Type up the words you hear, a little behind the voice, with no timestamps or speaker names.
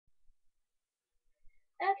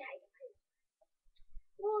Okay,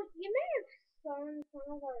 well, you may have seen some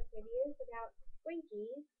of our videos about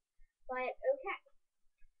Twinkies, but okay.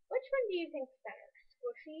 Which one do you think's better?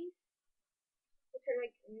 Squishies, which are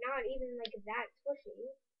like not even like that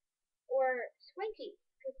squishy, or Twinkies,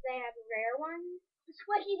 because they have rare ones? The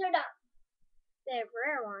squishies are dumb. They have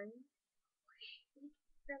rare ones.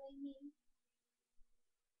 Really mean.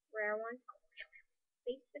 Rare ones.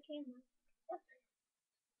 Face the camera.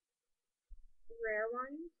 Rare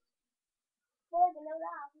ones.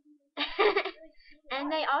 And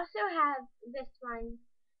they also have this one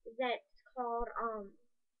that's called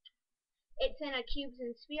it's in a cubes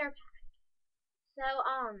and sphere pack. So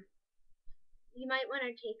you might want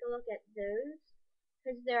to take a look at those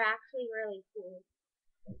because they're actually really cool.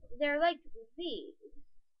 They're like these.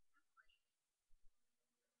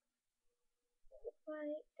 But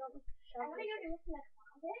don't show me.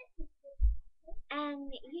 And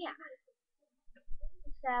yeah.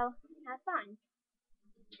 So have fun.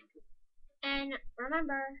 And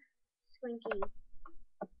remember, Swinkies.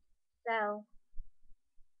 So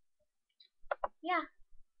yeah.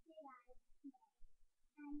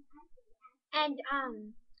 And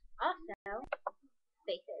also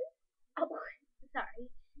faces. Oh, sorry.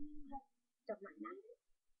 Don't mind that.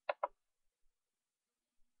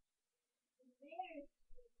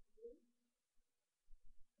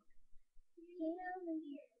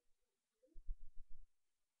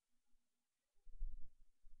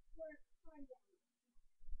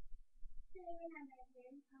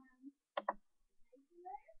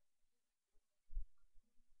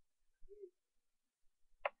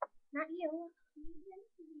 Not you.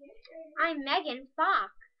 I'm Megan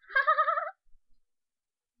Fox.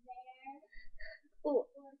 Ooh.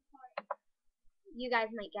 You guys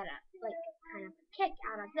might get a kind of kick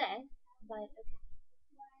out of this, but okay.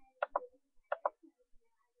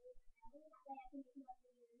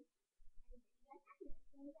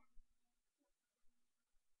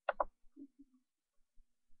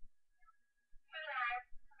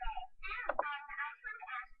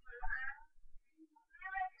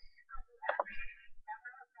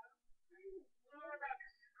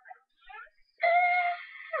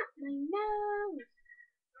 My nose.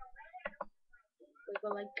 We go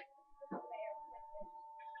like.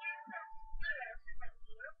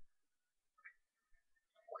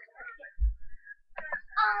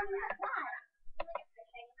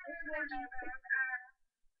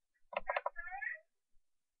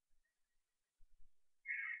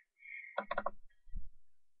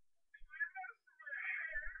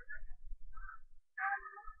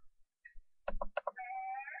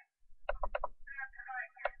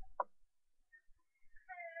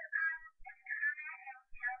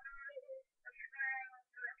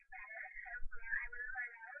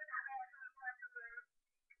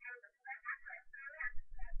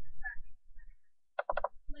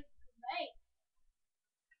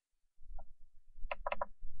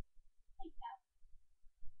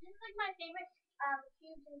 This is like my favorite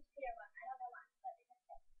cubes and sphere one. I don't know why, but it's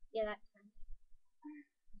okay. Yeah, that's fine.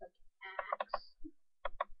 Like axe.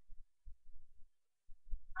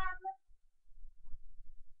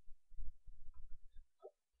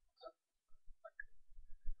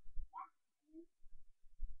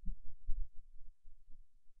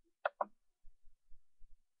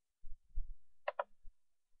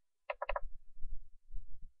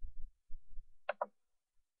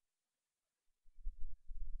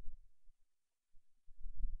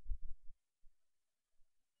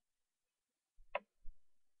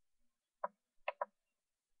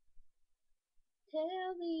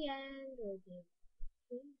 Till the end will be.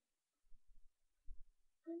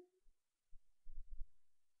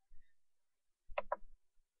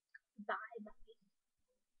 Bye bye.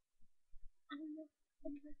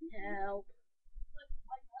 Help.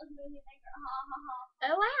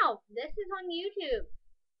 Oh wow, this is on YouTube.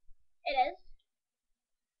 It is.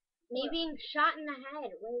 Me being shot in the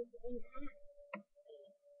head was in half.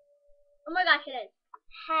 Oh my gosh, it is.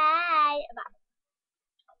 Hi. Bye.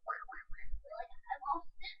 I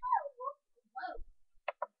lost it. Whoa.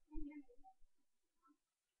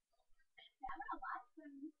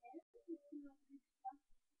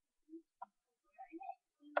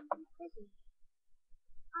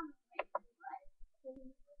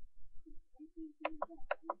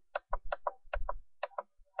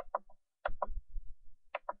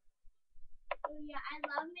 Oh yeah, I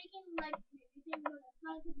love making like everything go this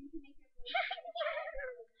way because you can make your voice.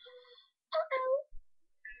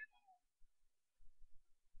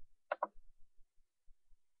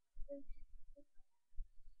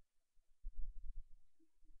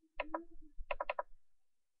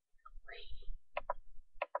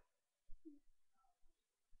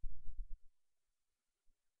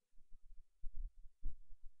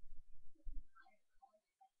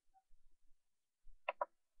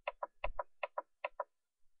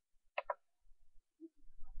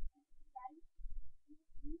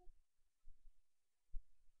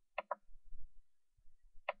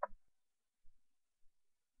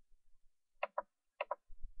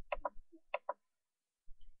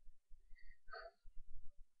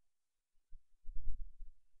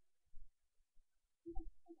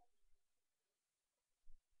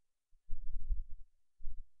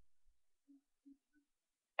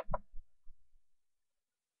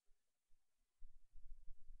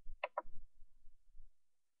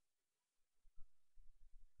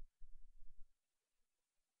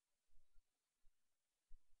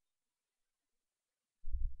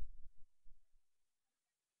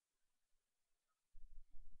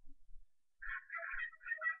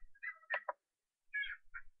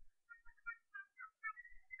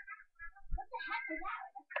 Who's that?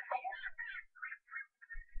 Like a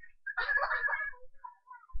spider?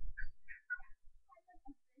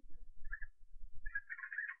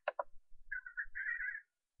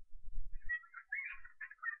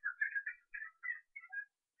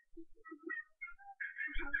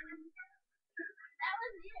 That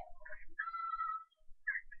was you.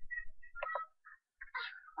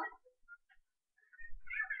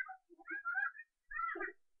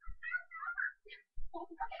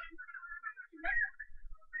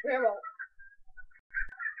 Werewolf.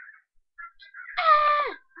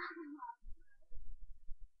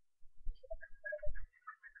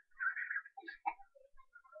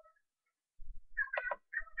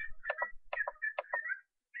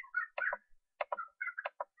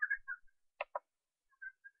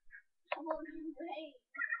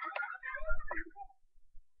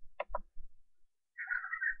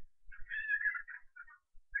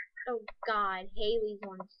 Oh God, Haley's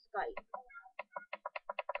on Skype.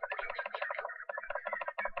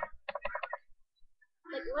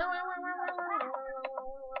 Like,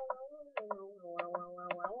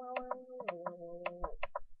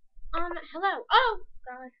 hello. Oh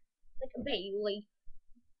God, like Bailey.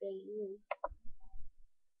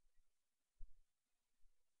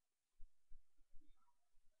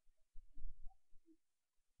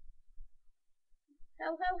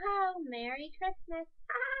 Ho ho ho! Merry Christmas.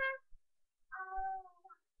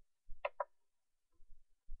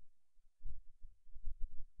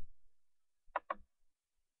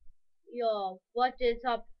 Yo, what is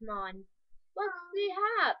up, man? What's the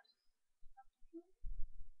haps?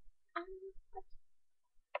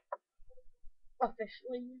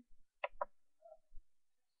 Officially.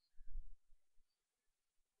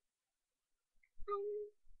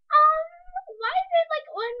 Why is it like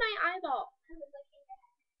on my eyeball?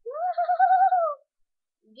 Woo!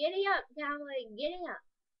 Giddy up, Callie, giddy up.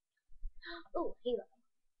 Oh, Halo.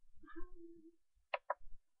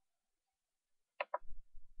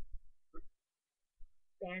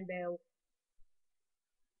 Bamboo.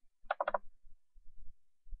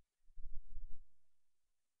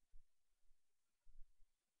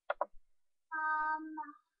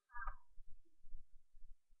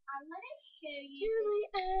 I'm gonna show you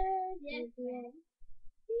this difference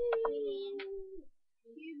between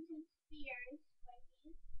cubes and spheres,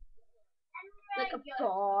 and Like a regular.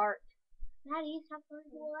 fart. Maddie, stop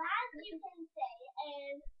farting. Well, as you can say,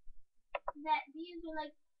 is that these are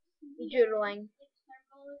like spheres, Doodling. like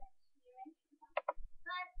circles and spheres and stuff.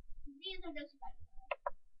 But these are just regular.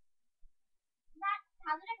 That's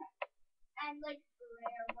how they're different. And like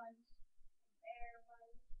rare ones.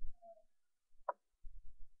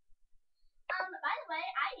 By the way,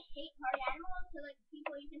 I hate party animals, so like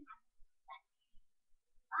people you can have that.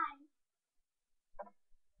 Bye.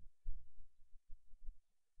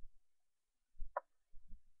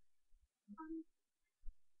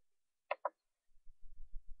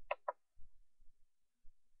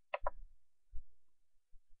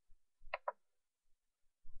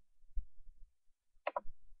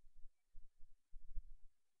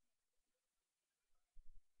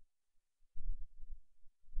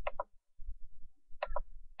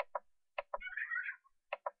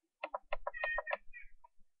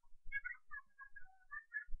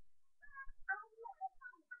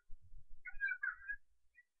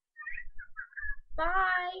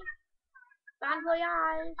 Bye. Bon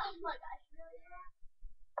voyage. Oh my gosh, really?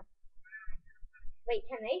 Wait,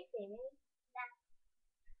 can they see me? No.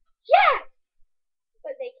 Yes!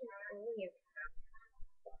 But they can only hear me.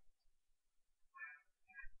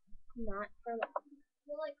 Not for long.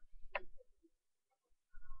 Well, like,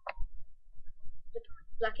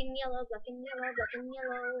 Black and yellow, black and yellow, black and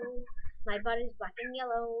yellow. My butt is black and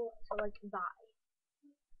yellow, so like bye.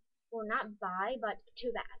 Well, not bye, but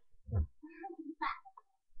too bad.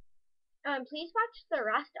 Please watch the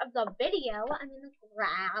rest of the video. I mean,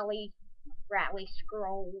 like, rally,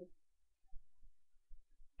 scroll.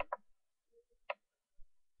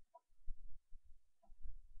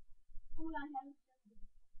 oh my gosh,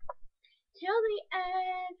 Till the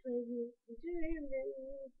end with you.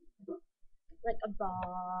 Like a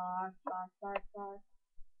bar. Like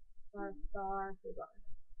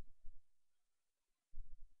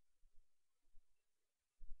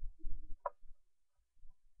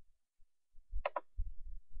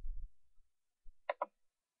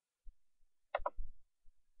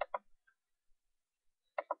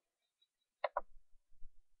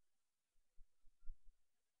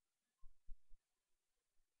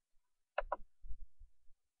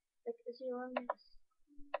 0 minutes.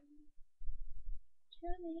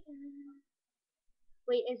 Till the end.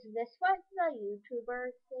 Wait, is this what the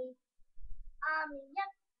YouTubers say?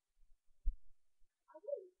 yep.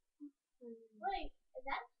 Wait, is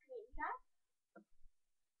that a screenshot?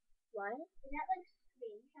 What? Is that like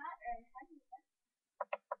screenshot or how do you do that?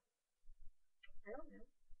 I don't know.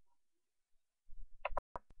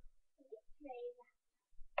 Can we trade that?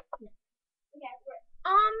 No. Okay, we're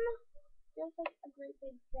There's like a great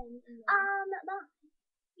big thing in there. Mom.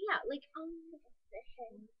 Yeah, like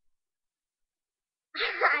Fishing.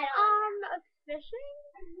 I don't know. Fishing?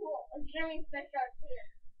 Cool. A giant fish out here.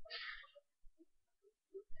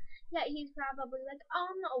 Yeah, he's probably like,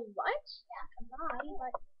 what? Yeah. Bye,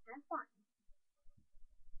 but have fun.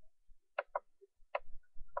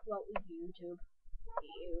 Well, YouTube.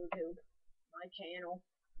 My channel.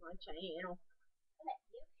 Okay,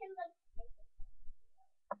 you can like make it.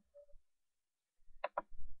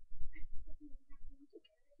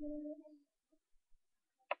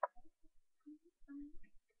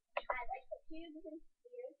 I like the cubes and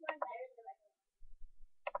spheres more better than the regular.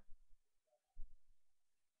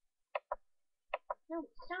 No,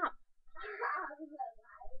 stop.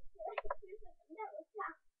 No,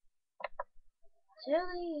 stop.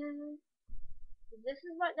 Jillian. This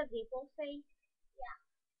is what the people say? Yeah.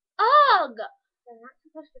 Ugh! They're not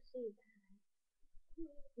supposed to see that.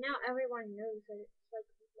 Now everyone knows that it's like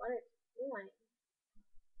what it's doing.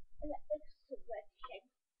 Is that like switching?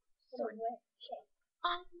 Switching.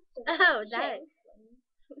 Oh, that explains.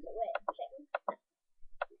 Switching.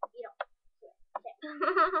 You don't switching.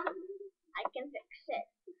 I can fix it.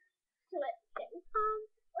 Switching.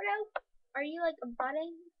 What else? Are you like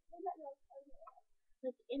butting?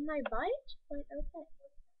 Like in my butt? But okay.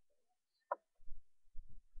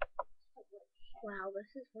 Wow, this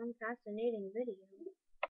is one fascinating video.